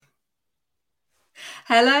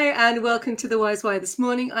Hello and welcome to the Wise Why. This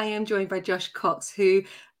morning I am joined by Josh Cox, who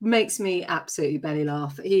makes me absolutely belly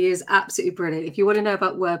laugh. He is absolutely brilliant. If you want to know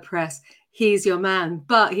about WordPress, he's your man.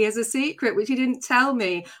 But he has a secret which he didn't tell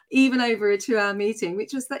me even over a 2-hour meeting,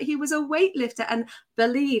 which was that he was a weightlifter and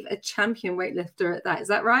believe a champion weightlifter at that. Is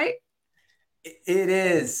that right? It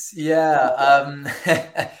is, yeah.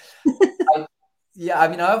 I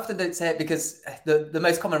mean, I often don't say it because the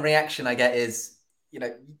most common reaction I get is,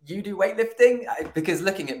 you do weightlifting? Because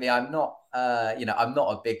looking at me, I'm not, I'm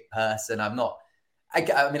not a big person. I'm not.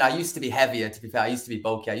 I mean, I used to be heavier. To be fair, I used to be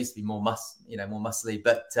bulky. I used to be more more muscly.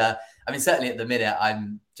 But I mean, certainly at the minute,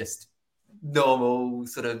 I'm just normal,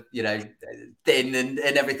 sort of, thin and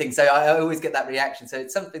everything. So I always get that reaction. So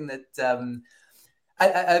it's something that.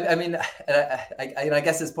 I mean, I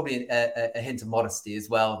guess there's probably a hint of modesty as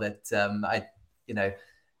well that you know,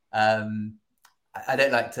 um, I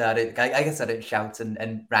don't like to. I guess I don't shout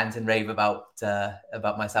and rant and rave about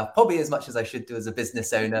myself, probably as much as I should do as a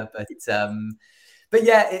business owner. But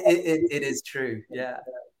yeah, it is true. Yeah.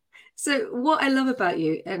 So what I love about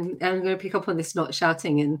you, and I'm going to pick up on this not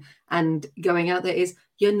shouting and going out there, is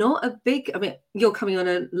you're not a big, I mean, you're coming on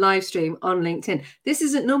a live stream on LinkedIn. This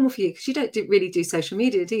isn't normal for you because you don't really do social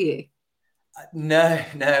media, do you? No,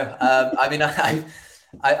 no. I mean,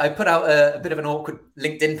 I put out a bit of an awkward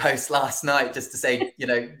LinkedIn post last night just to say,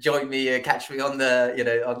 join me, catch me on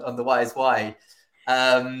the, on the Wise Why.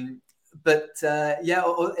 Yeah,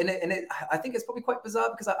 I think it's probably quite bizarre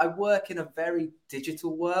because I work in a very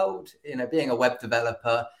digital world, being a web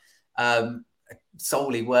developer,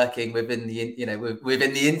 solely working within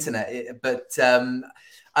within the internet.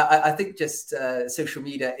 I think just social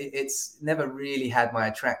media, it's never really had my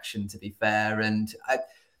attraction, to be fair. And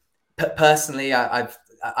personally, I've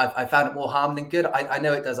found it more harm than good. I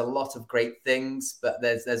know it does a lot of great things, but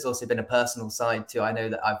there's also been a personal side too. I know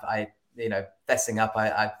that I've fessing up,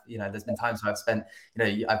 there's been times where I've spent,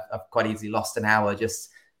 I've quite easily lost an hour just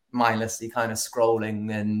mindlessly kind of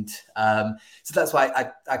scrolling. And so that's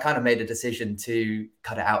why I kind of made a decision to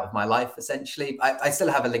cut it out of my life, essentially. I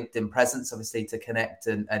still have a LinkedIn presence, obviously, to connect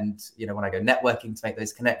and when I go networking, to make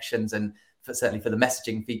those connections, and certainly for the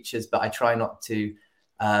messaging features, but I try not to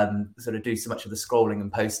sort of do so much of the scrolling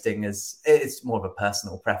and posting, as it's more of a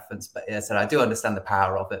personal preference. But yeah, so I do understand the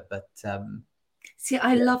power of it. But See,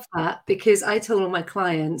 I love that because I told all my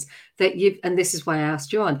clients that and this is why I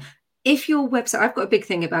asked you on, if your website, I've got a big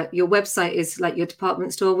thing about your website is like your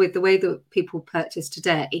department store. With the way that people purchase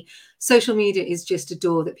today, social media is just a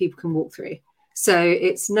door that people can walk through. So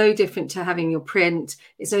it's no different to having your print.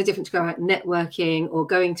 It's no different to go out networking or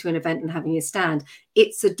going to an event and having a stand.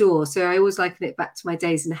 It's a door. So I always liken it back to my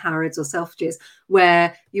days in Harrods or Selfridges,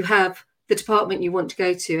 where you have the department you want to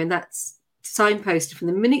go to, and that's signposted from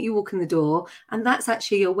the minute you walk in the door, and that's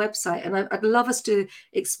actually your website. And I'd love us to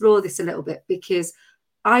explore this a little bit, because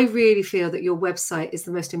I really feel that your website is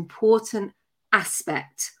the most important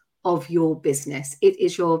aspect of your business. It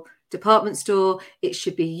is your department store. It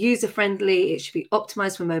should be user friendly. It should be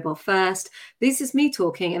optimized for mobile first. This is me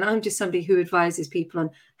talking, and I'm just somebody who advises people on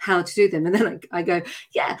how to do them. And then I go,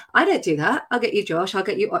 yeah, I don't do that. I'll get you Josh. I'll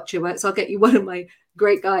get you Ochoworks. I'll get you one of my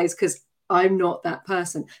great guys, because I'm not that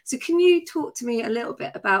person. So can you talk to me a little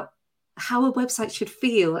bit about how a website should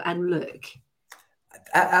feel and look?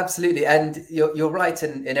 Absolutely, and you're right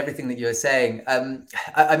in everything that you're saying.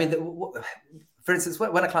 I mean, for instance,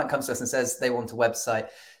 when a client comes to us and says they want a website,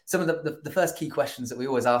 some of the first key questions that we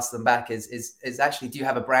always ask them back is actually, do you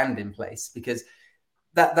have a brand in place? Because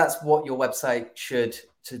that's what your website should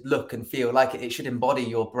to look and feel like. It should embody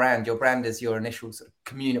your brand. Your brand is your initial sort of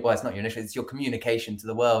well, it's not your initial, it's your communication to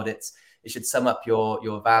the world. It should sum up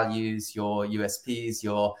your values, your USPs,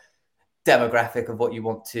 your demographic of what you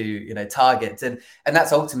want to target, and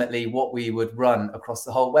that's ultimately what we would run across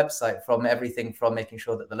the whole website, from everything from making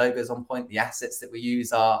sure that the logo's on point, the assets that we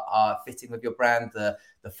use are fitting with your brand, the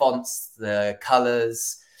fonts, the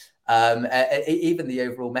colors, even the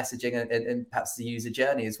overall messaging and perhaps the user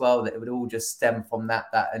journey as well, that it would all just stem from that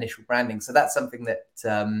initial branding. So that's something that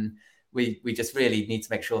we just really need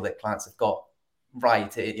to make sure that clients have got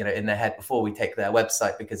right in their head before we take their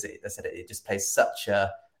website, because it just plays such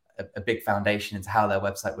a big foundation into how their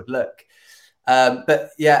website would look.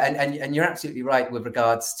 But yeah, and you're absolutely right with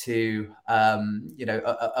regards to a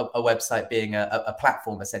website being a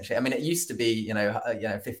platform, essentially. I mean, it used to be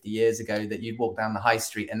 50 years ago that you'd walk down the high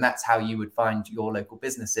street and that's how you would find your local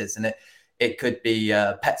businesses, and it could be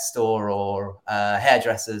a pet store or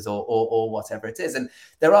hairdressers or whatever it is. And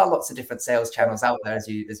there are lots of different sales channels out there, as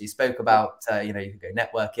you spoke about. You can go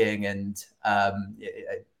networking and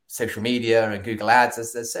social media and Google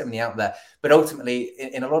Ads. There's so many out there, but ultimately,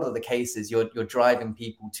 in a lot of the cases, you're driving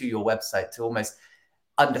people to your website to almost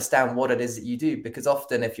understand what it is that you do, because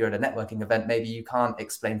often if you're at a networking event, maybe you can't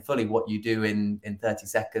explain fully what you do in 30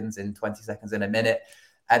 seconds, in 20 seconds, in a minute.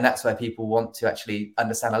 And that's where people want to actually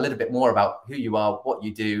understand a little bit more about who you are, what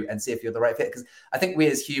you do, and see if you're the right fit. Because I think we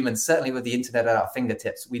as humans, certainly with the internet at our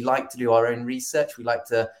fingertips, we like to do our own research. We like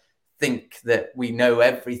to think that we know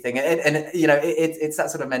everything. And you know, it's that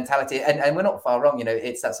sort of mentality. And we're not far wrong. You know,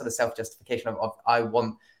 it's that sort of self-justification of I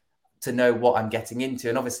want to know what I'm getting into.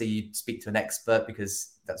 And obviously you speak to an expert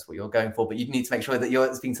because that's what you're going for, but you need to make sure that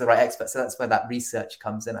you're speaking to the right expert. So that's where that research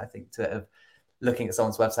comes in, I think, to looking at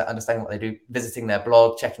someone's website, understanding what they do, visiting their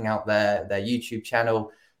blog, checking out their YouTube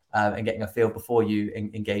channel, and getting a feel before you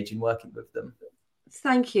engage in working with them.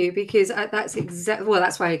 Thank you, because that's exactly, well,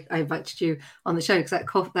 that's why I invited you on the show,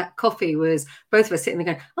 because that coffee was both of us sitting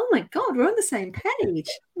there going, oh my God, we're on the same page.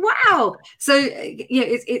 Wow. So yeah,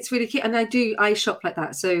 it's really key. And I shop like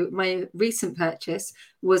that. So my recent purchase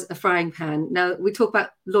was a frying pan. Now we talk about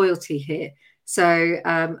loyalty here.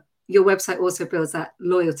 So your website also builds that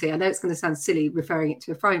loyalty. I know it's going to sound silly referring it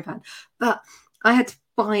to a frying pan, but I had to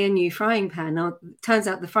buy a new frying pan. Now, it turns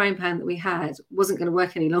out the frying pan that we had wasn't going to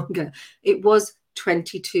work any longer. It was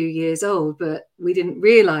 22 years old, but I didn't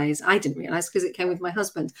realize because it came with my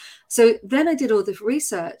husband. So then I did all the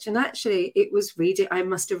research, and actually it was reading. I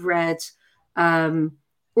must have read all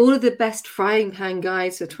of the best frying pan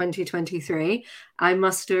guides for 2023. I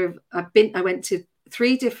went to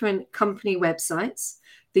 3 different company websites.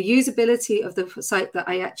 The usability of the site that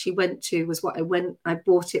I actually went to was what I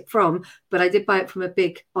bought it from, but I did buy it from a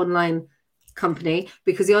big online company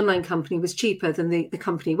because the online company was cheaper than the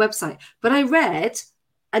company website. But I read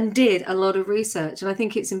and did a lot of research, and I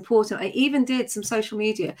think it's important. I even did some social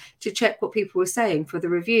media to check what people were saying for the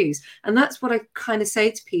reviews. And that's what I kind of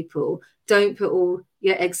say to people: don't put all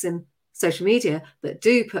your eggs in social media, but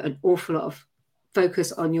do put an awful lot of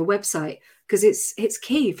focus on your website, because it's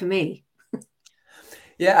key for me.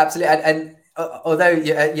 Yeah, absolutely. And although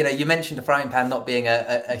you mentioned a frying pan not being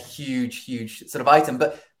a huge sort of item,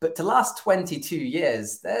 but to last 22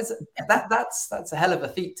 years, that's a hell of a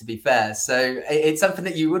feat, to be fair. So it's something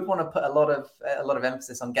that you would want to put a lot of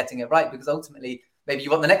emphasis on getting it right, because ultimately maybe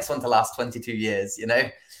you want the next one to last 22 years. So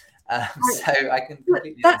I can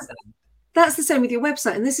completely understand. That's the same with your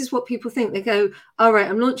website, and this is what people think. They go, "All right,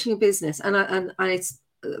 I'm launching a business," and it's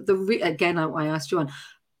again, I asked you on.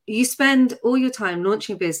 You spend all your time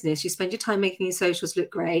launching a business, you spend your time making your socials look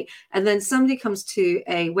great, and then somebody comes to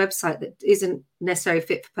a website that isn't necessarily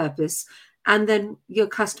fit for purpose, and then your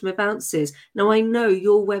customer bounces. Now, I know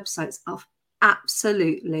your websites are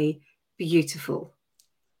absolutely beautiful.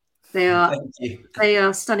 They are, Thank you. they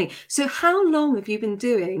are stunning. So how long have you been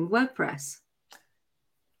doing WordPress?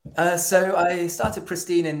 So I started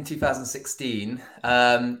Pristine in 2016.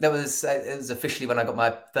 That was it was officially when I got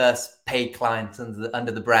my first paid client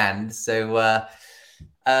under the brand. So,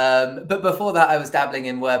 but before that, I was dabbling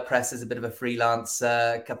in WordPress as a bit of a freelance,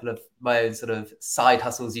 a couple of my own sort of side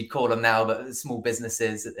hustles, you'd call them now, but small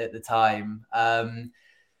businesses at the time.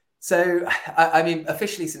 So, I mean,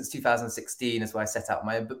 officially since 2016 is where I set out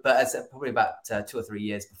but as probably about 2 or 3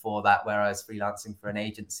 years before that, where I was freelancing for an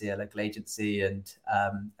agency, a local agency, and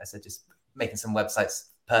I said just making some websites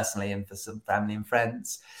personally and for some family and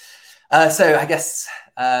friends. So I guess,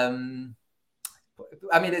 I mean,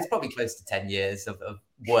 it's probably close to 10 years of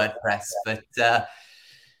WordPress, but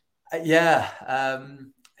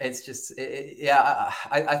it's just,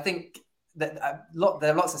 I think that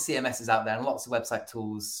there are lots of CMSs out there and lots of website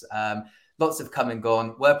tools. Lots have come and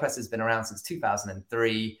gone. WordPress has been around since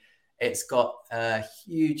 2003. It's got a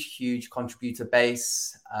huge contributor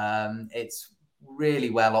base. It's really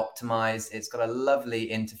well optimized. It's got a lovely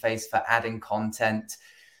interface for adding content.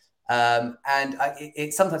 And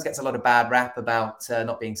it sometimes gets a lot of bad rap about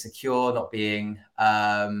not being secure, not being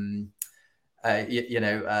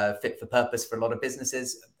fit for purpose for a lot of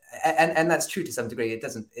businesses. And that's true to some degree.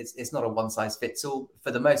 It's not a one size fits all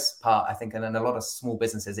for the most part, I think. And in a lot of small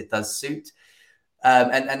businesses, it does suit.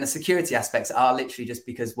 And the security aspects are literally just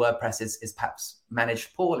because WordPress is perhaps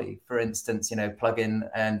managed poorly. For instance, plugin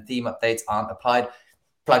and theme updates aren't applied.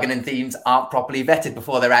 Plugin and themes aren't properly vetted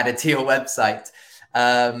before they're added to your website.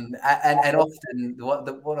 And often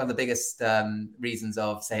one of the biggest reasons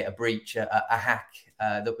of, say, a breach, a hack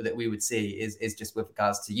that we would see is just with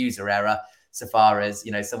regards to user error. So far as,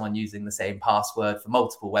 someone using the same password for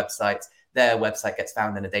multiple websites, their website gets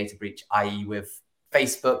found in a data breach, i.e. with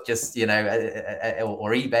Facebook, just,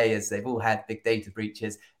 or eBay, as they've all had big data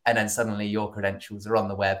breaches. And then suddenly your credentials are on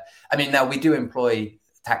the web. I mean, now we do employ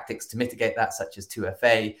tactics to mitigate that, such as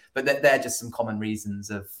 2FA, but they're just some common reasons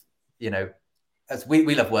of, as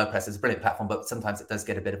we love WordPress, it's a brilliant platform, but sometimes it does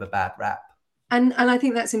get a bit of a bad rap. And I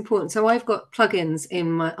think that's important. So I've got plugins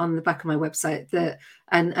on the back of my website that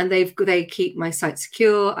they keep my site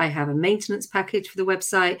secure. I have a maintenance package for the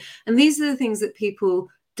website, and these are the things that people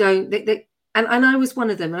don't. And I was one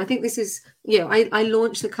of them. And I think this is, I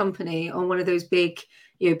launched the company on one of those big,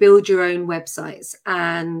 build your own websites,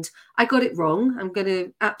 and I got it wrong. I'm going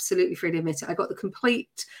to absolutely freely admit it. I got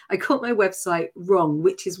my website wrong,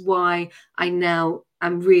 which is why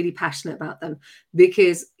I'm really passionate about them,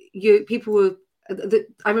 because people were.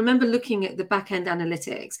 I remember looking at the back end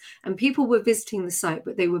analytics, and people were visiting the site,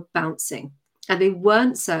 but they were bouncing, and they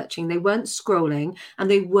weren't searching, they weren't scrolling,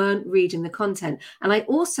 and they weren't reading the content. And I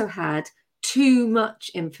also had too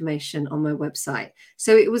much information on my website.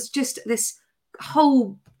 So it was just this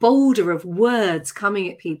whole boulder of words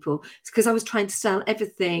coming at people, because I was trying to sell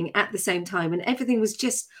everything at the same time, and everything was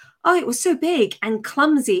just, it was so big and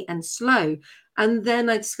clumsy and slow. And then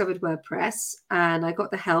I discovered WordPress, and I got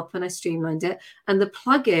the help, and I streamlined it. And the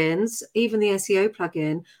plugins, even the SEO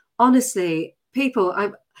plugin, honestly, people,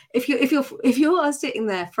 if you are sitting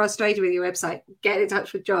there frustrated with your website, get in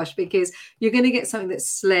touch with Josh, because you're going to get something that's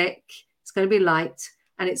slick, it's going to be light,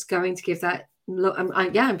 and it's going to give that look. I'm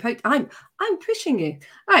pushing you.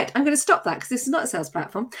 All right, I'm going to stop that, because this is not a sales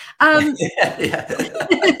platform.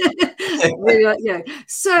 Really,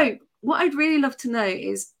 So what I'd really love to know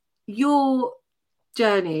is your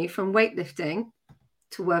journey from weightlifting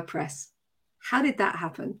to WordPress. How did that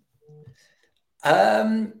happen?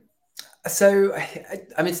 So,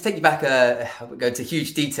 I mean, to take you back, I won't go into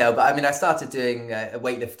huge detail, but I mean, I started doing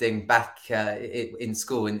weightlifting back in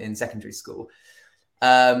school, in secondary school.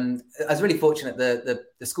 I was really fortunate.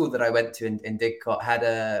 The school that I went to in Didcot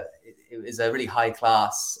it was a really high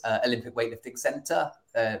class Olympic weightlifting center.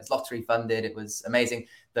 It was lottery funded. It was amazing.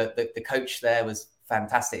 The coach there was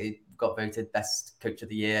fantastic. He got voted best coach of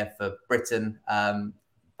the year for Britain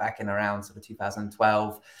back in around sort of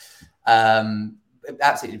 2012.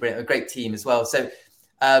 Absolutely brilliant, a great team as well. So,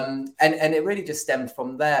 and it really just stemmed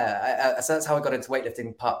from there. So that's how I got into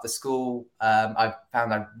weightlifting, part of the school. I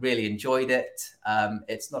found I really enjoyed it.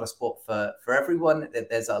 It's not a sport for everyone.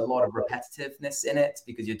 There's a lot of repetitiveness in it,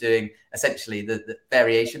 because you're doing essentially the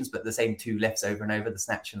variations, but the same two lifts over and over, the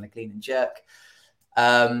snatch and the clean and jerk.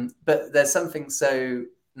 But there's something so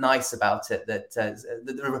nice about it that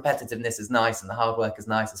the repetitiveness is nice, and the hard work is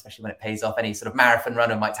nice, especially when it pays off. Any sort of marathon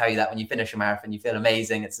runner might tell you that when you finish a marathon, you feel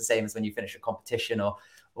amazing. It's the same as when you finish a competition or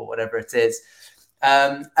whatever it is.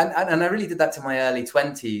 And I really did that to my early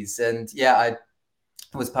 20s. And yeah, I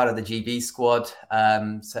was part of the GB squad,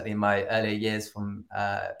 certainly in my earlier years, from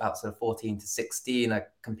about sort of 14 to 16. I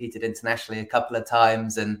competed internationally a couple of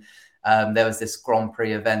times, and there was this Grand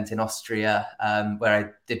Prix event in Austria where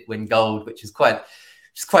I did win gold, which is quite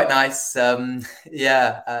nice. I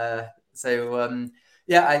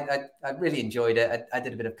really enjoyed it. I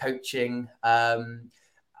did a bit of coaching.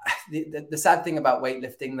 The sad thing about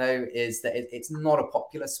weightlifting, though, is that it's not a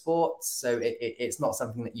popular sport. So it's not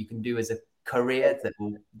something that you can do as a career that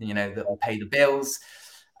will pay the bills.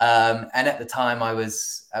 And at the time, I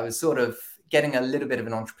was sort of getting a little bit of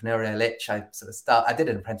an entrepreneurial itch. I did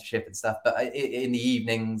an apprenticeship and stuff, but in the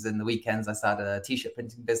evenings and the weekends, I started a t-shirt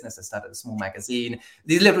printing business. I started a small magazine,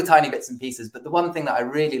 these little tiny bits and pieces. But the one thing that I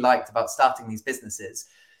really liked about starting these businesses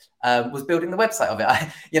was building the website of it.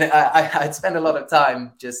 I'd spend a lot of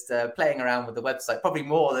time just playing around with the website, probably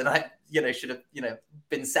more than I should have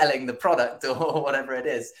been selling the product or whatever it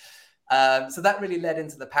is. So that really led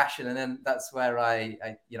into the passion, and then that's where I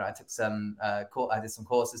took some I did some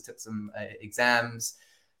courses, took some exams,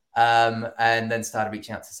 and then started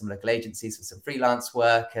reaching out to some local agencies for some freelance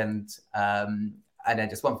work, and then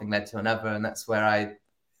just one thing led to another, and that's where I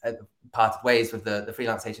parted ways with the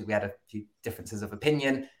freelance agent. We had a few differences of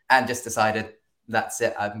opinion, and just decided that's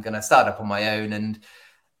it. I'm going to start up on my own, and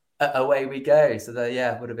away we go. So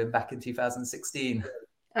it would have been back in 2016.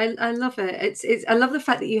 I love it. I love the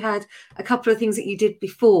fact that you had a couple of things that you did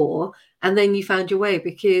before, and then you found your way,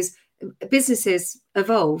 because businesses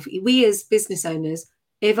evolve. We as business owners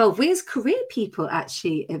evolve. We as career people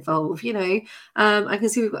actually evolve. I can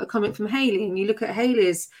see we've got a comment from Hayley, and you look at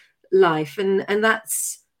Hayley's life, and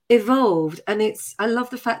that's evolved. And I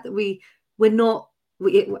love the fact that we're not,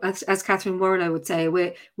 as Catherine Warrilow would say,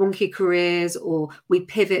 we're wonky careers, or we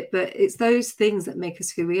pivot, but it's those things that make us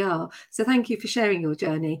who we are. So thank you for sharing your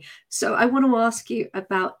journey. So I want to ask you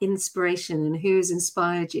about inspiration and who has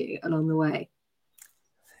inspired you along the way.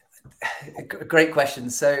 Great question.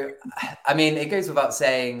 So, I mean, it goes without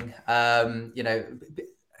saying,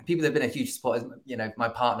 people have been a huge support. You know, my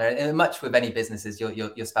partner, and much with any businesses,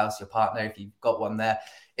 your spouse, your partner, if you've got one there,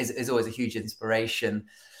 is always a huge inspiration.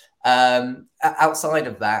 Outside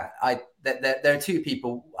of that, there are two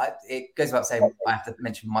people. It goes without saying, I have to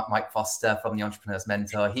mention Mike Foster from the Entrepreneur's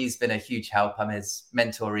Mentor. He's been a huge help. I'm his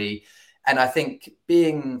mentoree. And I think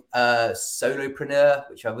being a solopreneur,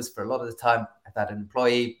 which I was for a lot of the time, I've had an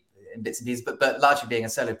employee in bits and pieces, but largely being a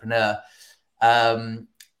solopreneur,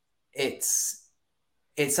 it's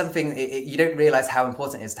something you don't realize how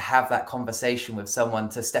important it is to have that conversation with someone,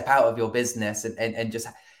 to step out of your business and just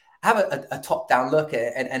have a top-down look at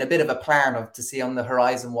it, and a bit of a plan of to see on the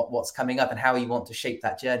horizon what's coming up and how you want to shape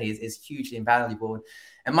that journey is hugely invaluable.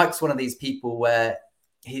 And Mike's one of these people where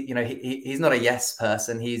he's not a yes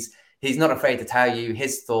person. He's not afraid to tell you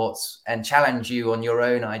his thoughts and challenge you on your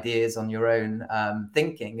own ideas, on your own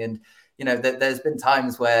thinking. And there's been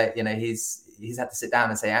times where he's had to sit down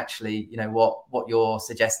and say, actually, what you're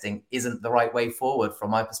suggesting isn't the right way forward from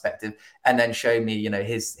my perspective, and then show me,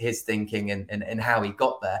 his thinking and how he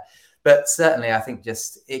got there. But certainly, I think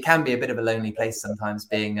just it can be a bit of a lonely place sometimes,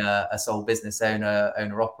 being a sole business owner,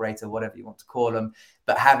 operator, whatever you want to call them.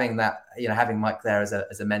 But having that, having Mike there as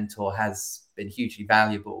a mentor has been hugely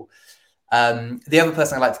valuable. The other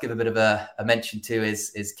person I'd like to give a bit of a mention to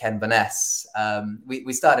is Ken Vaness.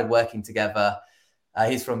 We started working together.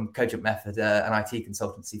 He's from Cogent Method, an IT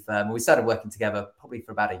consultancy firm. We started working together probably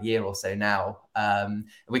for about a year or so now.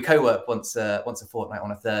 We co-work once a fortnight on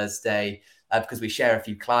a Thursday because we share a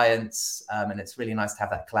few clients, and it's really nice to have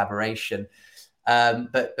that collaboration.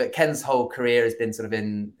 But Ken's whole career has been sort of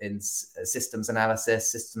in systems analysis,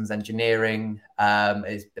 systems engineering.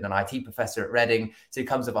 He's been an IT professor at Reading, so he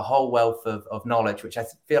comes with a whole wealth of knowledge, which I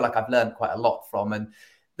feel like I've learned quite a lot from. And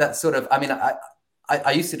that's sort of,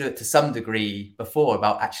 I used to do it to some degree before,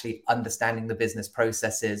 about actually understanding the business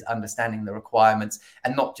processes, understanding the requirements,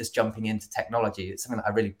 and not just jumping into technology. It's something that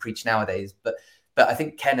I really preach nowadays. But I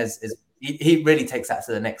think Ken he really takes that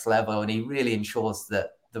to the next level, and he really ensures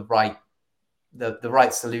that the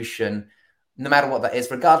right solution, no matter what that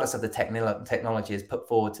is, regardless of the technology, is put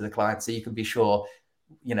forward to the client, so you can be sure,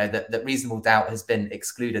 that reasonable doubt has been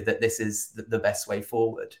excluded, that this is the best way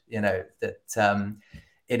forward. That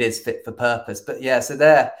it is fit for purpose. But yeah, so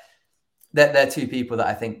they're two people that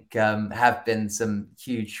I think have been some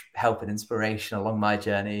huge help and inspiration along my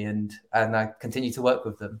journey, and I continue to work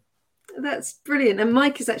with them. That's brilliant. And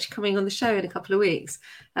Mike is actually coming on the show in a couple of weeks,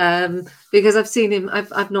 because I've seen him.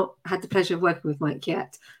 I've not had the pleasure of working with Mike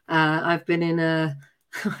yet. I've been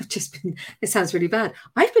it sounds really bad.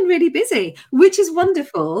 I've been really busy, which is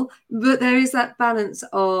wonderful. But there is that balance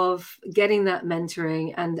of getting that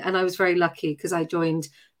mentoring. And I was very lucky because I joined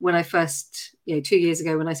when I first, 2 years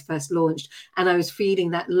ago when I first launched, and I was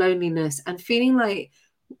feeling that loneliness and feeling like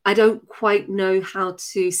I don't quite know how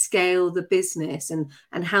to scale the business and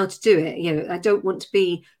how to do it. I don't want to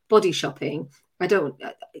be body shopping.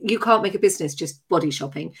 You can't make a business just body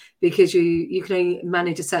shopping, because you can only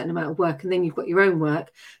manage a certain amount of work, and then you've got your own work.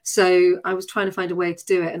 So I was trying to find a way to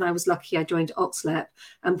do it. And I was lucky I joined Oxlep,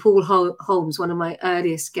 and Paul Holmes, one of my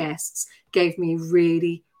earliest guests, gave me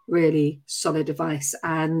really, really solid advice.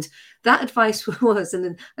 And that advice was,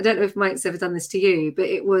 and I don't know if Mike's ever done this to you, but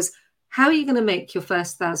it was, how are you going to make your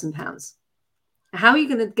first £1,000? How are you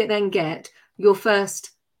going to then get your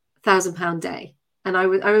first £1,000 day? And I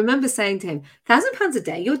remember saying to him, £1,000 a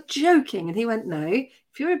day, you're joking. And he went, no,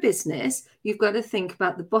 if you're a business, you've got to think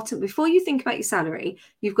about the bottom. Before you think about your salary,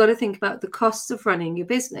 you've got to think about the costs of running your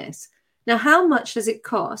business. Now, how much does it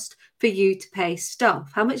cost for you to pay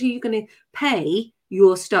staff? How much are you going to pay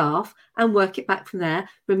your staff, and work it back from there?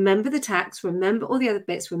 Remember the tax, remember all the other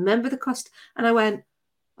bits, remember the cost. And I went,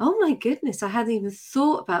 oh my goodness, I hadn't even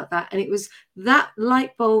thought about that. And it was that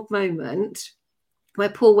light bulb moment where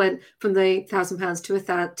Paul went from the £1,000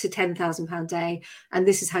 to £10,000 day, and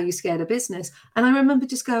this is how you scale a business. And I remember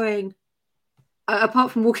just going,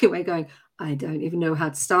 apart from walking away going, I don't even know how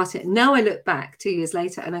to start it. Now I look back 2 years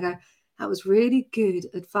later and I go, that was really good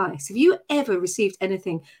advice. Have you ever received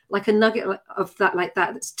anything like a nugget of that, like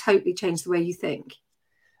that, that's totally changed the way you think?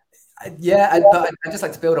 Yeah, but I'd just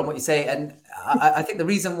like to build on what you say. And I think the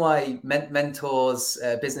reason why mentors,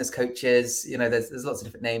 business coaches, there's lots of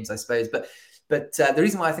different names, I suppose, but the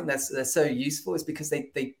reason why I think they're so useful is because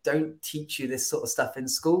they don't teach you this sort of stuff in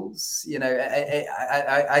schools.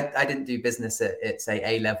 I didn't do business at say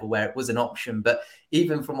A level where it was an option, but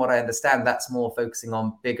even from what I understand, that's more focusing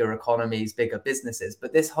on bigger economies, bigger businesses.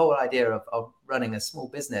 But this whole idea of running a small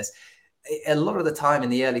business, a lot of the time in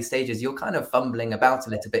the early stages, you're kind of fumbling about a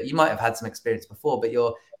little bit. You might have had some experience before, but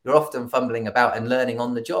you're you're often fumbling about and learning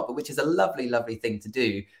on the job, which is a lovely, lovely thing to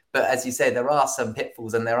do. But as you say, there are some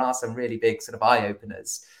pitfalls and there are some really big sort of eye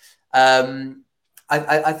openers.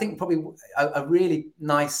 I think probably a really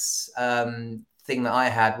nice thing that I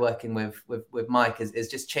had working with Mike is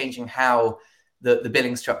just changing how the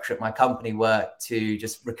billing structure at my company worked to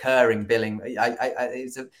just recurring billing. I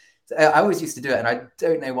always used to do it, and I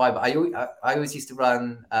don't know why, but I always used to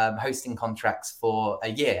run hosting contracts for a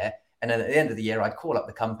year, and then at the end of the year, I'd call up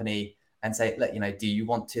the company and say, look, do you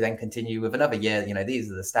want to then continue with another year?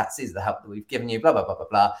 These are the stats, these are the help that we've given you, blah, blah, blah, blah,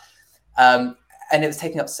 blah. And it was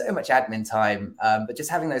taking up so much admin time, but just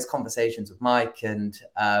having those conversations with Mike and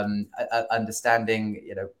understanding,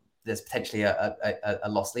 there's potentially a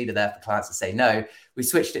lost leader there for clients to say no. We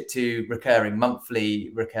switched it to recurring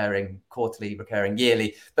monthly, recurring quarterly, recurring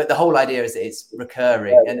yearly. But the whole idea is that it's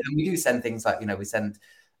recurring. And we do send things like, we send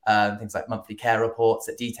things like monthly care reports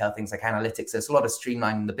that detail things like analytics. There's a lot of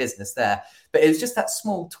streamlining the business there. But it was just that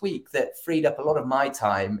small tweak that freed up a lot of my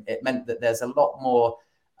time. It meant that there's a lot more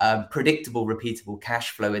predictable, repeatable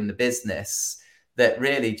cash flow in the business that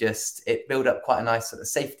really just, it built up quite a nice sort of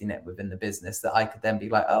safety net within the business that I could then be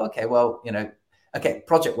like, oh, okay, well, okay,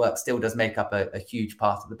 project work still does make up a huge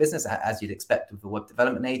part of the business, as you'd expect with a web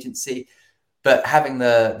development agency. But having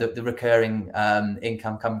the recurring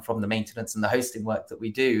income coming from the maintenance and the hosting work that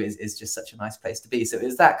we do is just such a nice place to be. So it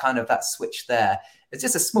was that switch there. It's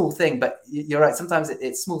just a small thing, but you're right. Sometimes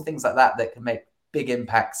it's small things like that can make big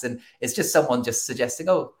impacts. And it's just someone just suggesting,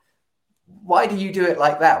 oh, why do you do it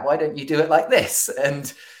like that? Why don't you do it like this?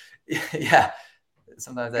 And yeah,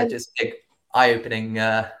 sometimes they're just big eye-opening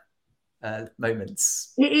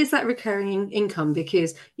moments. It is that recurring income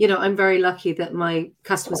because, I'm very lucky that my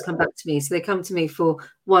customers come back to me. So they come to me for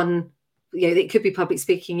one, it could be public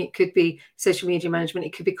speaking, it could be social media management,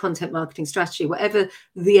 it could be content marketing strategy, whatever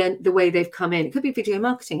the way they've come in. It could be video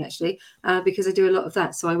marketing, actually, because I do a lot of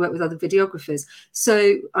that. So I work with other videographers.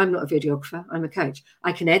 So I'm not a videographer, I'm a coach.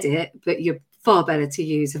 I can edit, but you're far better to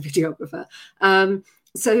use a videographer.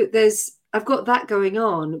 So I've got that going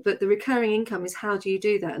on, but the recurring income is how do you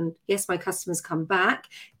do that? And yes, my customers come back.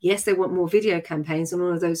 Yes, they want more video campaigns and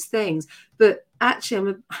all of those things. But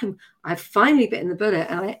actually, I've finally bitten the bullet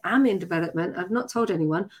and I am in development. I've not told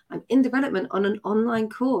anyone. I'm in development on an online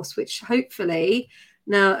course, which hopefully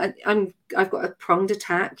now I've got a pronged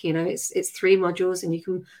attack. It's 3 modules and you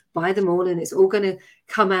can buy them all and it's all going to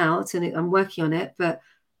come out and I'm working on it. But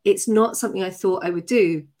it's not something I thought I would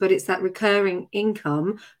do, but it's that recurring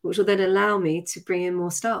income, which will then allow me to bring in more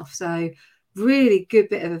stuff. So really good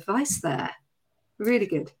bit of advice there. Really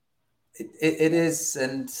good. It is.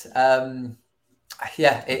 And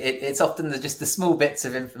it's often just the small bits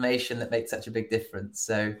of information that make such a big difference.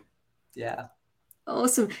 So, yeah.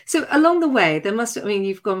 Awesome. So along the way,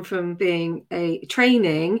 you've gone from being a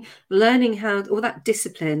training, learning how all that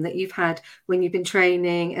discipline that you've had when you've been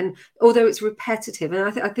training, and although it's repetitive,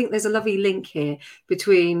 and I think there's a lovely link here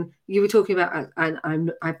between you were talking about,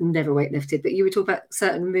 and I've never weightlifted, but you were talking about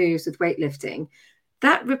certain moves with weightlifting,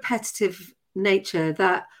 that repetitive nature,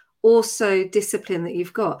 that also discipline that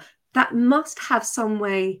you've got, that must have some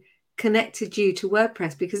way connected you to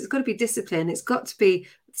WordPress because it's got to be discipline. It's got to be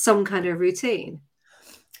some kind of routine.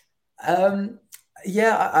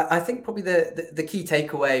 I think probably the key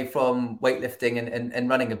takeaway from weightlifting and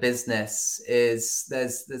running a business is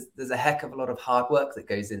there's a heck of a lot of hard work that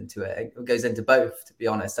goes into it. It goes into both, to be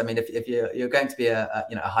honest. I mean, if you're going to be a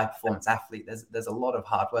high performance athlete, there's a lot of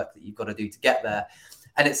hard work that you've got to do to get there.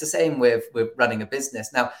 And it's the same with running a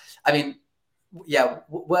business. Now, I mean, yeah,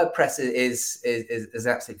 WordPress is an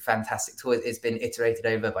absolutely fantastic tool. It's been iterated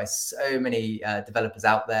over by so many developers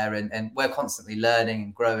out there, and we're constantly learning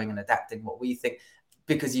and growing and adapting what we think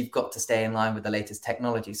because you've got to stay in line with the latest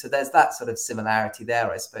technology. So there's that sort of similarity there,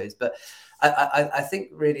 I suppose. But I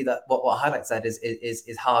think really that what highlights that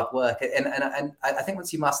is hard work, and I think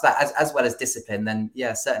once you master that as well as discipline, then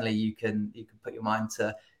yeah, certainly you can put your mind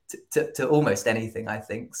to almost anything, I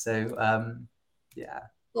think. So yeah.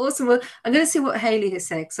 Awesome. Well, I'm going to see what Hayley has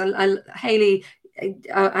said. So Hayley,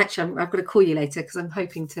 actually, I've got to call you later because I'm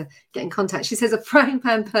hoping to get in contact. She says, a frying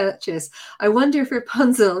pan purchase. I wonder if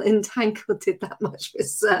Rapunzel in Tangled did that much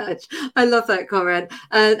research. I love that comment.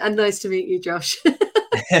 And nice to meet you, Josh.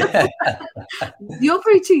 You're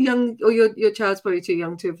probably too young, or your child's probably too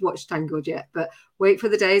young to have watched Tangled yet, but wait for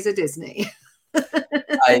the days of Disney. She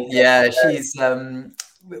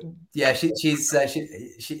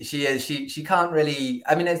can't really,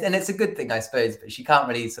 I mean, and it's a good thing, I suppose, but she can't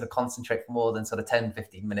really sort of concentrate for more than sort of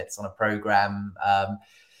 10-15 minutes on a program,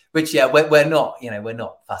 which yeah, we're not, you know, we're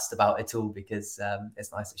not fussed about at all, because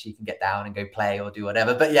it's nice that she can get down and go play or do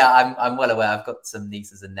whatever. But yeah, I'm well aware. I've got some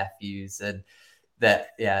nieces and nephews, and that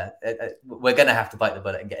yeah, we're gonna have to bite the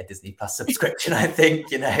bullet and get a Disney Plus subscription, I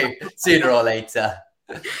think, you know, sooner or later.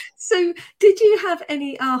 So did you have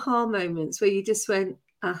any aha moments where you just went,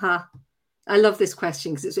 aha? I love this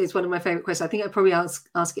question because it's one of my favorite questions. I think I probably ask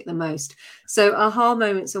it the most. So aha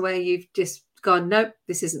moments are where you've just gone, nope,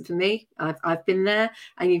 this isn't for me. I've been there,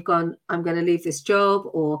 and you've gone, I'm going to leave this job.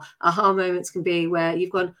 Or aha moments can be where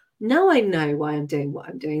you've gone, no, I know why I'm doing what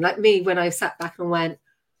I'm doing. Like me, when I sat back and went,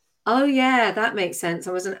 oh yeah, that makes sense.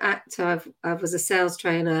 I was an actor. I was a sales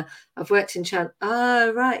trainer. I've worked in channel.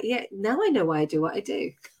 Oh right, yeah. Now I know why I do what I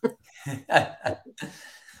do.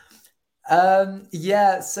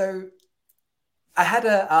 Yeah, so I had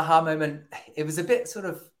a aha moment. It was a bit sort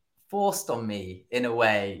of forced on me in a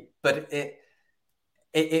way, but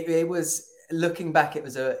it was, looking back, it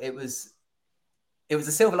was a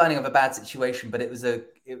silver lining of a bad situation, but it was a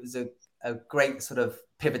great sort of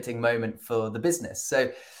pivoting moment for the business.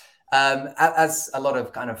 So as a lot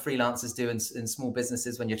of kind of freelancers do in small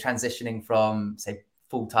businesses, when you're transitioning from, say,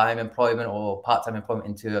 full-time employment or part-time employment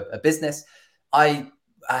into a business, I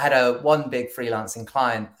had one big freelancing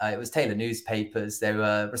client. It was Taylor Newspapers. They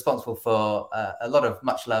were responsible for a lot of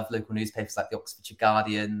much loved local newspapers like the Oxfordshire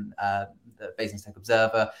Guardian, the Basingstoke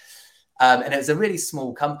Observer. And it was a really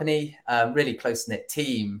small company, really close-knit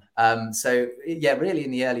team. So yeah, really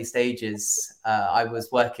in the early stages, I was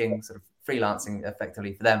working sort of freelancing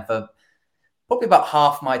effectively for them for probably about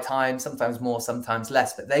half my time, sometimes more, sometimes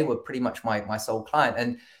less, but they were pretty much my sole client.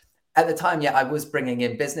 And at the time, yeah, I was bringing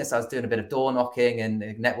in business. I was doing a bit of door knocking and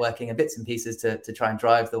networking and bits and pieces to try and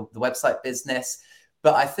drive the website business.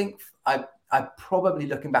 But I think I probably,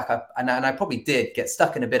 looking back, and I probably did get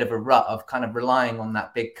stuck in a bit of a rut of kind of relying on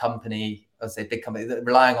that big company,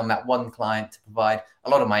 relying on that one client to provide a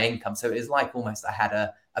lot of my income. So it was like almost I had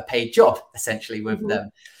a paid job essentially with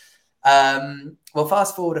them. Well,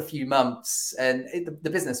 fast forward a few months, and the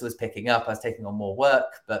business was picking up. I was taking on more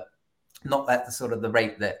work, but not at the sort of the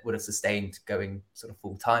rate that would have sustained going sort of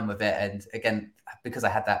full time with it. And again, because I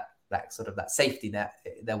had that sort of that safety net,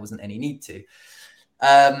 there wasn't any need to.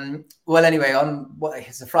 Well, anyway, it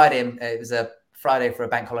was a Friday for a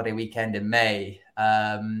bank holiday weekend in May.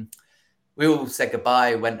 We all said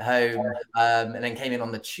goodbye, went home, and then came in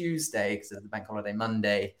on the Tuesday because of the bank holiday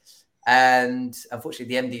Monday. And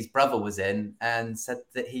unfortunately, the MD's brother was in and said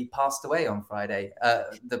that he passed away on Friday.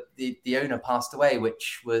 The owner passed away,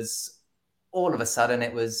 which was all of a sudden.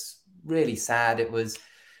 It was really sad. It was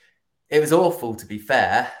awful, to be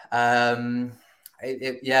fair.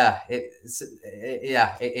 It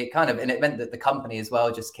kind of, and it meant that the company as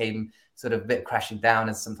well just came sort of a bit crashing down,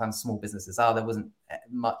 as sometimes small businesses are. There wasn't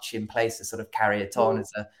much in place to sort of carry it on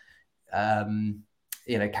as a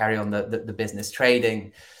carry on the business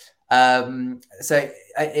trading. So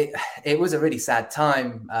it was a really sad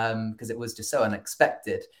time because it was just so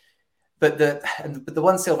unexpected. But the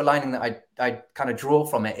one silver lining that I kind of draw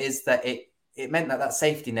from it is that it meant that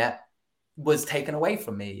safety net was taken away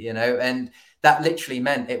from me, and that literally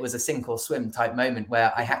meant it was a sink or swim type moment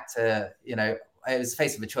where I had to, it was a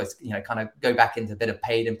face of a choice, kind of go back into a bit of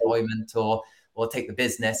paid employment or take the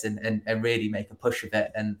business and really make a push of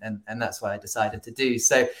it. And that's what I decided to do.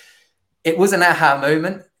 So it was an aha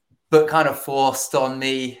moment, but kind of forced on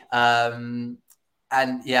me. And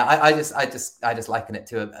yeah, I just liken it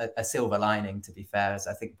to a silver lining, to be fair, as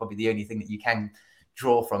I think probably the only thing that you can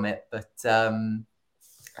draw from it. But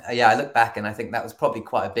yeah, I look back and I think that was probably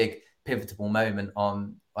quite a big pivotal moment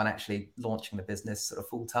on actually launching the business sort of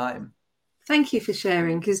full time. Thank you for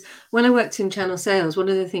sharing, because when I worked in channel sales, one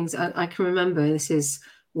of the things I can remember, this is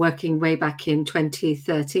working way back in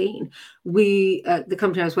 2013, the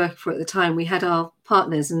company I was working for at the time, we had our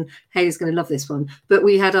partners, and Hayley's going to love this one, but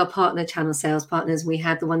we had our partner channel sales partners. We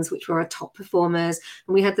had the ones which were our top performers,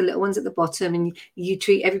 and we had the little ones at the bottom, and you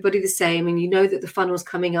treat everybody the same, and you know that the funnel's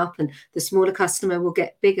coming up and the smaller customer will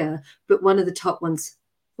get bigger, but one of the top ones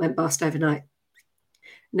went bust overnight.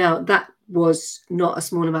 Now, that was not a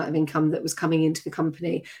small amount of income that was coming into the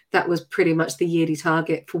company. That was pretty much the yearly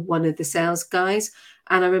target for one of the sales guys.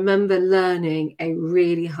 And I remember learning a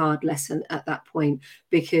really hard lesson at that point,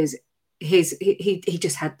 because he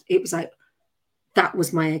just had, it was like, that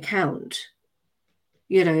was my account.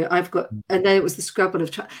 I've got, and then it was the scrabble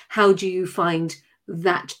of how do you find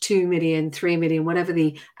that 2 million, 3 million, whatever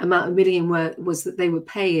the amount of million was that they were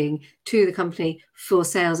paying to the company for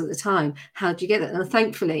sales at the time. How do you get that? And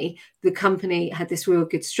thankfully, the company had this real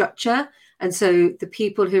good structure. And so the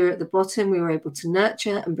people who are at the bottom, we were able to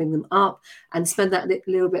nurture and bring them up and spend that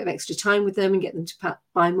little bit of extra time with them and get them to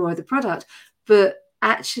buy more of the product. But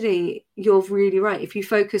actually, you're really right. If you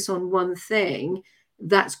focus on one thing,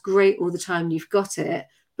 that's great all the time. You've got it,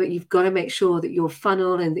 but you've got to make sure that you're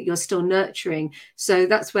funnel and that you're still nurturing. So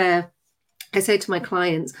that's where I say to my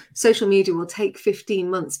clients, social media will take 15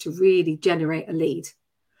 months to really generate a lead.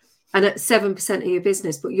 And at 7% of your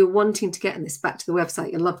business, but you're wanting to get, and this back to the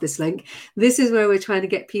website, you'll love this link. This is where we're trying to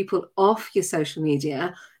get people off your social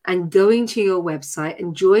media and going to your website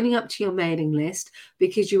and joining up to your mailing list,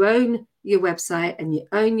 because you own your website and you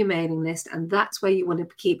own your mailing list. And that's where you want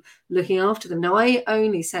to keep looking after them. Now, I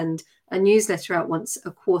only send a newsletter out once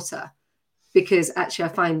a quarter, because actually I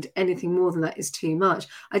find anything more than that is too much.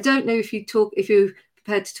 I don't know if you're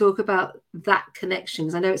prepared to talk about that connection,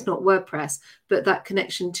 because I know it's not WordPress, but that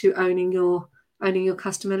connection to owning your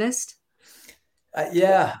customer list.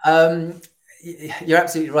 Yeah, you're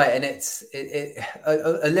absolutely right. And it's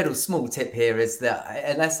a little small tip here is that,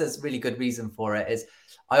 unless there's really good reason for it, is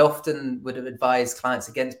I often would advise clients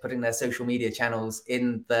against putting their social media channels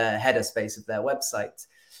in the header space of their website.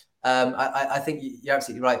 I think you're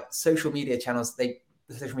absolutely right. Social media channels, the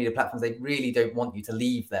social media platforms, they really don't want you to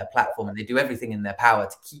leave their platform, and they do everything in their power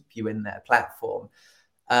to keep you in their platform.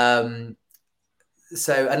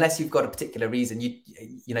 So unless you've got a particular reason,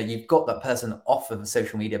 you've got that person off of a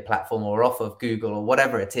social media platform or off of Google or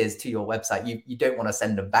whatever it is to your website, you don't want to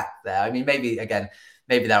send them back there. I mean, maybe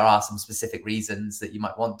there are some specific reasons that you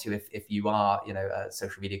might want to, if you are, a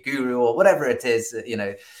social media guru or whatever it is,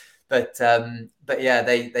 But yeah,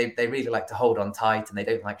 they really like to hold on tight, and they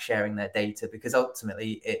don't like sharing their data, because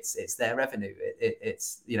ultimately it's their revenue.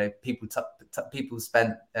 It's people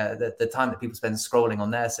spend the time that people spend scrolling on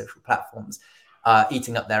their social platforms,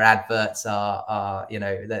 eating up their adverts,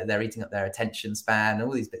 they're eating up their attention span and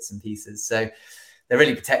all these bits and pieces. So they're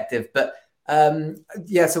really protective. But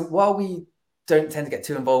so while we don't tend to get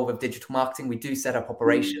too involved with digital marketing, we do set up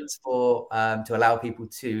operations for to allow people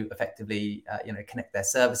to effectively connect their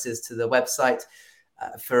services to the website.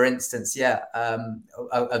 For instance,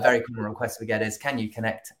 a very common request we get is, can you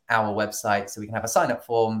connect our website so we can have a sign-up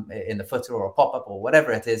form in the footer or a pop-up or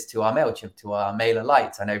whatever it is to our MailChimp, to our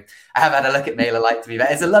MailerLite. I know I have had a look at MailerLite, to be fair.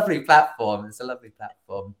 It's a lovely platform.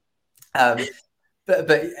 But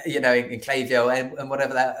in Klaviyo and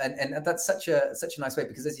whatever that, and that's such a nice way,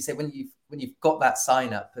 because as you say, when you've got that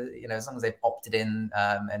sign up, as long as they've opted in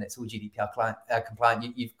and it's all GDPR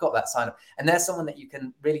compliant, you've got that sign up, and there's someone that you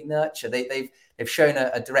can really nurture. They've shown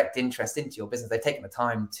a direct interest into your business. They've taken the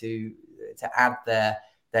time to add their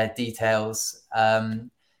details, I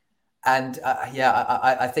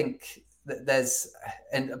think that there's,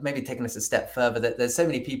 and maybe taking this a step further, that there's so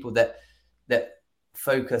many people that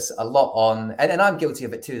focus a lot on, and I'm guilty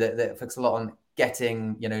of it too, that focus a lot on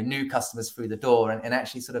getting new customers through the door, and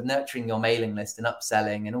actually sort of nurturing your mailing list and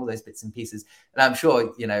upselling and all those bits and pieces. And I'm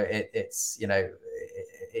sure it's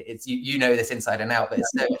this inside and out, but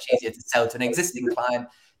it's so much easier to sell to an existing client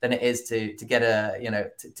than it is to get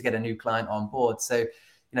a new client on board. So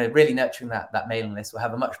really nurturing that mailing list will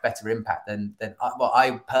have a much better impact than what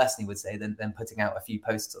I personally would say than putting out a few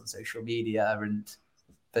posts on social media.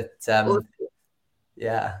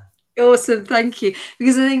 Yeah. Awesome, thank you.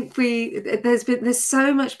 Because I think there's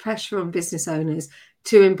so much pressure on business owners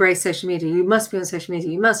to embrace social media. You must be on social media.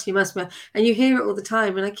 You must be, and you hear it all the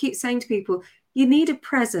time. And I keep saying to people, you need a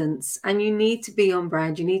presence, and you need to be on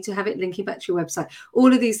brand. You need to have it linking back to your website.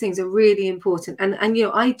 All of these things are really important. And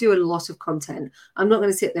I do a lot of content. I'm not going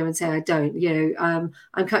to sit there and say I don't.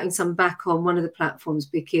 I'm cutting some back on one of the platforms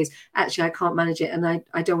because actually I can't manage it, and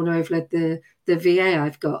I don't want to overload the VA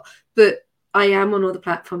I've got. But I am on all the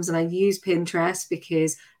platforms, and I use Pinterest,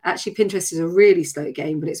 because actually Pinterest is a really slow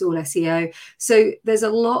game, but it's all SEO. So there's a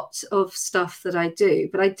lot of stuff that I do.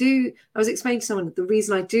 But I was explaining to someone that the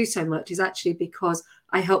reason I do so much is actually because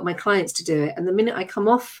I help my clients to do it. And the minute I come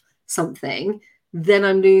off something, then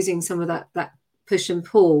I'm losing some of that push and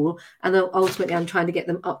pull. And then ultimately I'm trying to get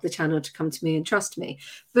them up the channel to come to me and trust me.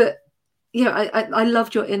 But I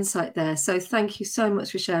loved your insight there. So thank you so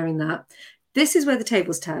much for sharing that. This is where the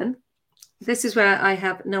tables turn. This is where I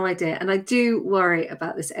have no idea. And I do worry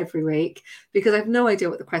about this every week, because I have no idea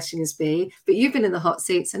what the question is be. But you've been in the hot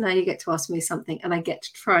seat, so now you get to ask me something, and I get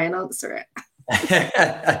to try and answer it.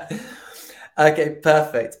 Okay,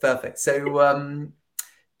 perfect. So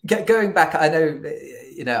going back, I know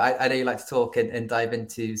I know you like to talk and dive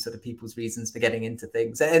into sort of people's reasons for getting into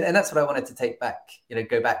things, and that's what I wanted to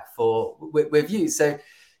go back for with you. So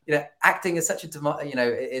acting is such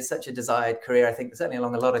a is such a desired career. I think certainly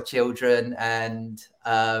along a lot of children and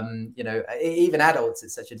even adults,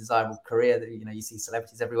 it's such a desirable career that you see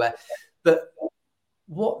celebrities everywhere. But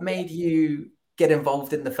what made you get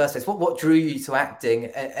involved in the first place? What drew you to acting,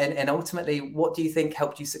 and ultimately, what do you think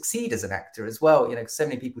helped you succeed as an actor as well? Because so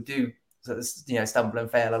many people do sort of stumble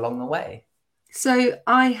and fail along the way. So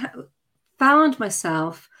I found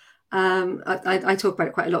myself, I talk about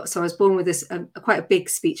it quite a lot. So I was born with this quite a big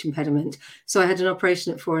speech impediment. So I had an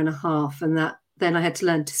operation at 4.5, and then I had to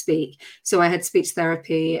learn to speak. So I had speech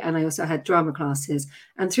therapy, and I also had drama classes.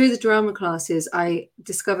 And through the drama classes, I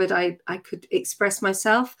discovered I could express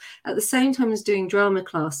myself. At the same time as doing drama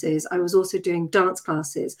classes, I was also doing dance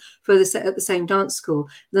classes at the same dance school.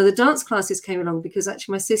 Now, the dance classes came along because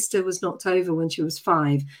actually my sister was knocked over when she was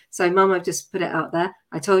 5. So, Mum, I've just put it out there.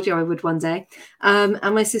 I told you I would one day. And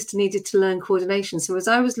my sister needed to learn coordination. So as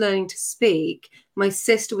I was learning to speak, my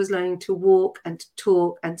sister was learning to walk and to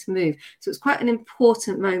talk and to move. So it's quite an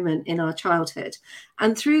important moment in our childhood.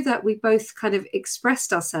 And through that, we both kind of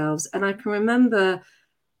expressed ourselves. And I can remember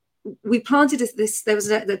we planted this, there was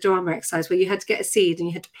a drama exercise where you had to get a seed and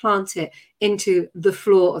you had to plant it into the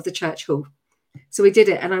floor of the church hall. So we did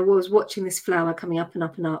it, and I was watching this flower coming up and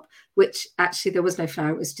up and up, which actually there was no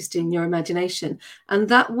flower. It was just in your imagination. And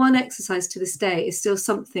that one exercise to this day is still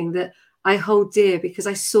something that I hold dear, because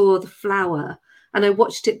I saw the flower and I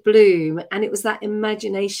watched it bloom. And it was that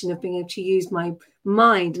imagination of being able to use my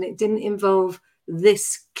mind, and it didn't involve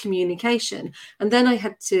this communication. And then I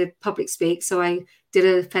had to public speak. So I did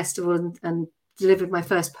a festival and delivered my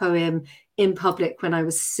first poem in public when I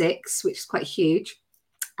was 6, which is quite huge.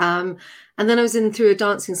 And then I was in through a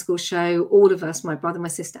dancing school show, all of us, my brother, my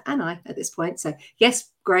sister, and I at this point. So yes,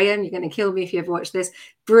 Graham, you're going to kill me if you ever watch this.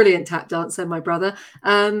 Brilliant tap dancer, my brother.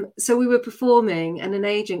 So we were performing, and an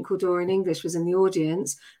agent called Dorian English was in the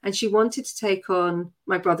audience, and she wanted to take on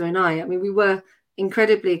my brother and I. I mean, we were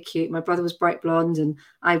incredibly cute. My brother was bright blonde, and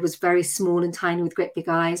I was very small and tiny with great big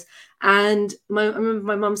eyes. And I remember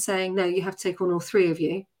my mum saying, no, you have to take on all 3 of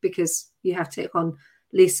you, because you have to take on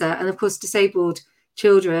Lisa. And of course, disabled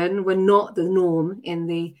children were not the norm in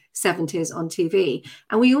the 70s on TV.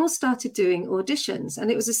 And we all started doing auditions. And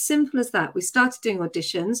it was as simple as that. We started doing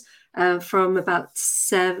auditions from about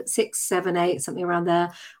 6, 7, 8, something around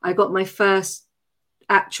there. I got my first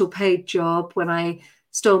actual paid job when I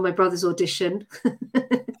stole my brother's audition.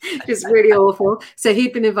 It was really awful. So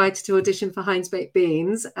he'd been invited to audition for Heinz Baked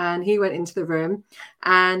Beans, and he went into the room,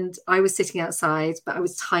 and I was sitting outside, but I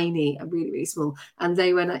was tiny and really, really small. And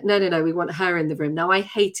they went, no, we want her in the room. Now, I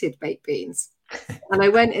hated baked beans. And I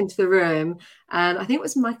went into the room, and I think it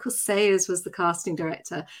was Michael Sayers was the casting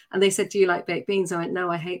director. And they said, do you like baked beans? I went, no,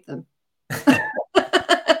 I hate them.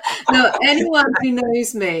 Now, anyone who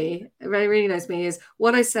knows me, really knows me, is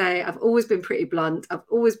what I say. I've always been pretty blunt. I've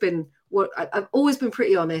always been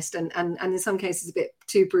pretty honest, and in some cases a bit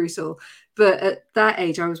too brutal. But at that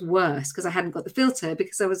age, I was worse because I hadn't got the filter,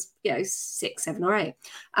 because I was 6, 7, or 8.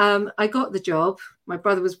 I got the job. My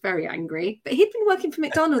brother was very angry, but he'd been working for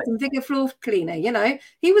McDonald's and Vigor floor cleaner.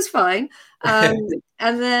 He was fine. And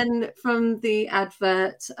then from the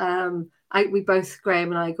advert, we both,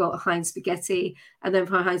 Graham and I, got Heinz Spaghetti. And then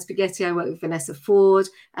from Heinz Spaghetti, I worked with Vanessa Ford,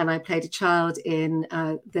 and I played a child in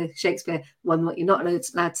the Shakespeare one, What You're Not Allowed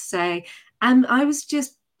to Say. And I was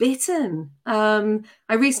just bitten. I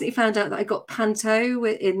recently found out that I got panto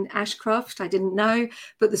in Ashcroft. I didn't know,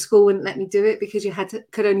 but the school wouldn't let me do it because you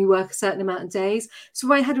could only work a certain amount of days.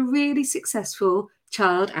 So I had a really successful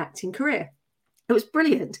child acting career. It was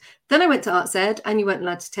brilliant. Then I went to Arts Ed, and you weren't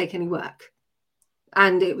allowed to take any work.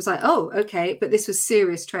 And it was like, oh, okay. But this was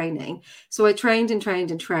serious training. So I trained and trained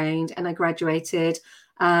and trained, and I graduated.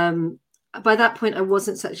 By that point, I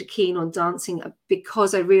wasn't such keen on dancing,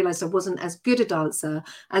 because I realized I wasn't as good a dancer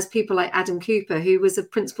as people like Adam Cooper, who was a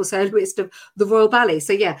principal soloist of the Royal Ballet.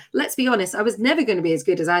 So yeah, let's be honest, I was never going to be as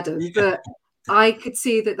good as Adam, but I could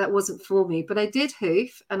see that wasn't for me. But I did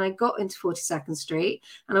hoof, and I got into 42nd Street,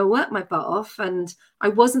 and I worked my butt off, and I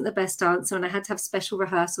wasn't the best dancer, and I had to have special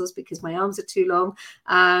rehearsals because my arms are too long.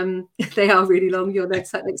 They are really long. You'll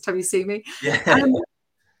notice that next time you see me. Yeah.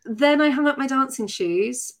 Then I hung up my dancing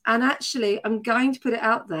shoes, and actually I'm going to put it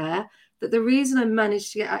out there that the reason I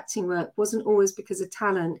managed to get acting work wasn't always because of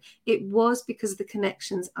talent. It was because of the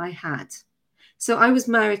connections I had. So I was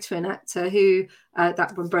married to an actor who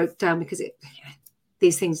that one broke down because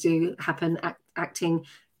these things do happen. Acting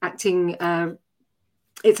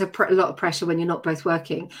it's a lot of pressure when you're not both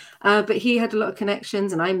working. But he had a lot of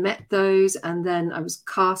connections, and I met those. And then I was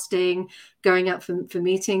casting, going out for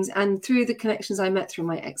meetings. And through the connections I met through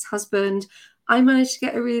my ex-husband, I managed to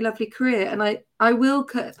get a really lovely career. And I will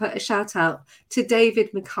put a shout out to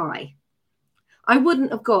David Mackay. I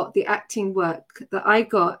wouldn't have got the acting work that I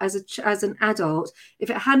got as an adult if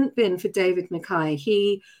it hadn't been for David Mackay.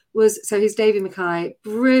 He's David Mackay,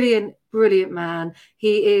 brilliant, brilliant man.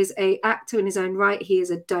 He is a actor in his own right. He is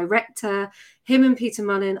a director. Him and Peter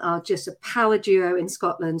Mullin are just a power duo in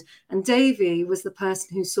Scotland. And Davy was the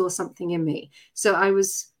person who saw something in me. So I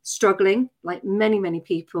was struggling, like many, many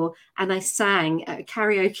people, and I sang at a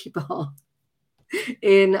karaoke bar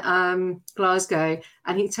in Glasgow,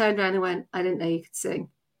 and he turned around and went, I didn't know you could sing.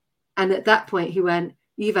 And at that point he went,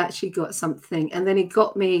 you've actually got something. And then he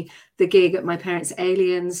got me the gig at my parents'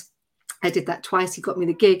 Aliens. I did that twice. He got me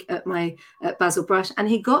the gig at Basil Brush, and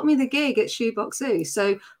he got me the gig at Shoebox Zoo.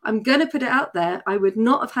 So I'm going to put it out there. I would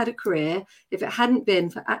not have had a career if it hadn't been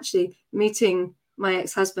for actually meeting my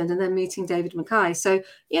ex-husband and then meeting David Mackay. So,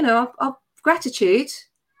 you know, I'll gratitude.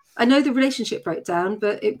 I know the relationship broke down,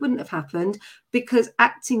 but it wouldn't have happened because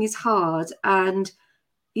acting is hard and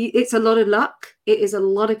it's a lot of luck. It is a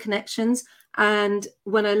lot of connections. And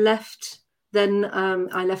when I left, when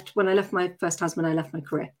I left my first husband, I left my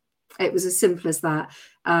career. It was as simple as that.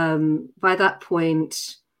 By that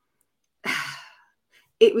point,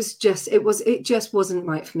 it just wasn't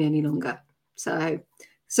right for me any longer. So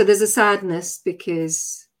there's a sadness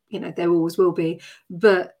because, you know, there always will be,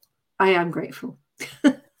 but I am grateful.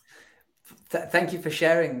 Thank you for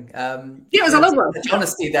sharing. It was a long one.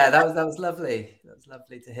 Honesty there. That was lovely. That was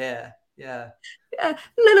lovely to hear. Yeah, a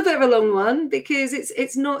little bit of a long one because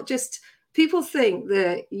it's not just, people think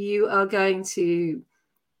that you are going to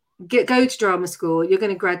go to drama school, you're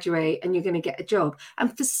going to graduate and you're going to get a job.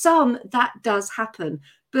 And for some, that does happen.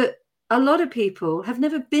 But a lot of people have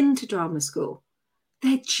never been to drama school.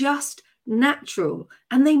 They're just natural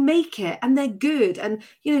and they make it and they're good. And,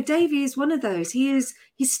 you know, Davey is one of those. He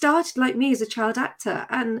started like me as a child actor.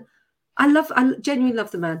 And I genuinely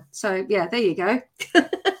love the man. So, yeah, there you go.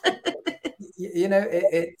 You know,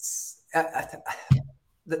 there's a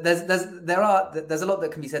lot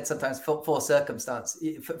that can be said sometimes for circumstance.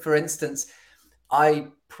 For instance, I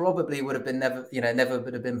probably would have been never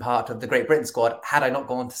would have been part of the Great Britain squad had I not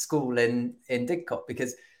gone to school in Didcot,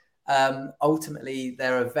 because ultimately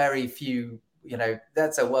there are very few, you know,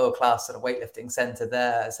 that's a world-class sort of weightlifting center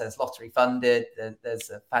there. So it's lottery funded.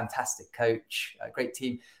 There's a fantastic coach, a great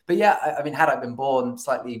team. But yeah, I mean, had I been born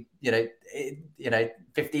slightly,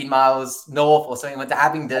 15 miles north or something, went to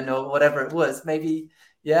Abingdon or whatever it was, maybe,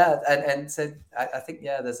 yeah. And so I think,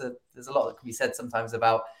 yeah, there's a lot that can be said sometimes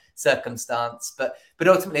about circumstance, but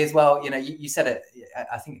ultimately as well, you know, you said it,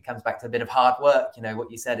 I think it comes back to a bit of hard work. You know,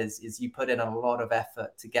 what you said is you put in a lot of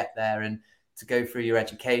effort to get there and to go through your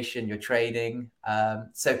education, your training.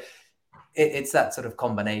 So it's that sort of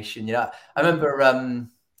combination. You know, I remember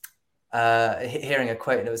hearing a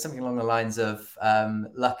quote, and it was something along the lines of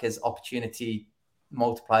luck is opportunity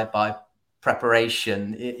multiplied by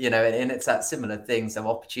preparation. You know, and it's that similar thing. So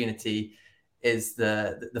opportunity is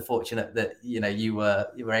the fortunate that, you know, you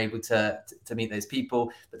were able to meet those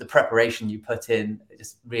people, but the preparation you put in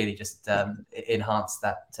just really just enhanced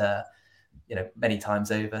that, you know, many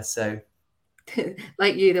times over. So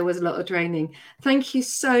like you, there was a lot of training. Thank you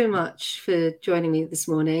so much for joining me this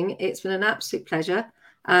morning. It's been an absolute pleasure.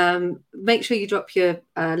 Make sure you drop your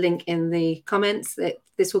link in the comments.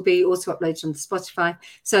 This will be also uploaded on Spotify,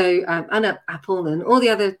 so and Apple and all the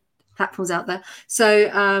other platforms out there.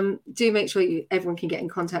 So do make sure everyone can get in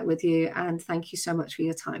contact with you. And thank you so much for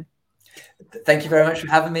your time. Thank you very much for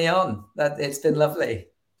having me on. It's been lovely.